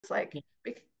like,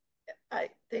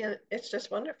 it's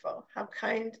just wonderful how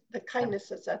the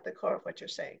kindness is at the core of what you're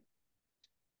saying.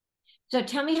 So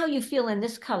tell me how you feel in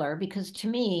this color, because to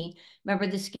me, remember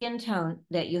the skin tone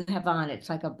that you have on, it's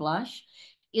like a blush,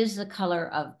 is the color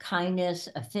of kindness,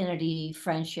 affinity,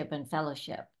 friendship, and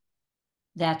fellowship.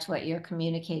 That's what you're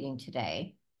communicating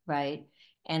today, right?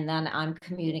 And then I'm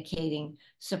communicating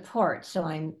support. So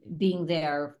I'm being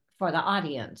there for the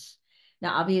audience.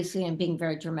 Now, obviously, I'm being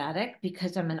very dramatic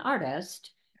because I'm an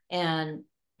artist and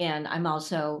I'm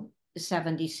also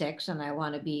 76 and I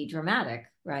want to be dramatic,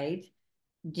 right?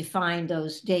 Define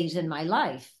those days in my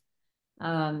life.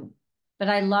 Um, but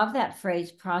I love that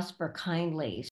phrase, prosper kindly.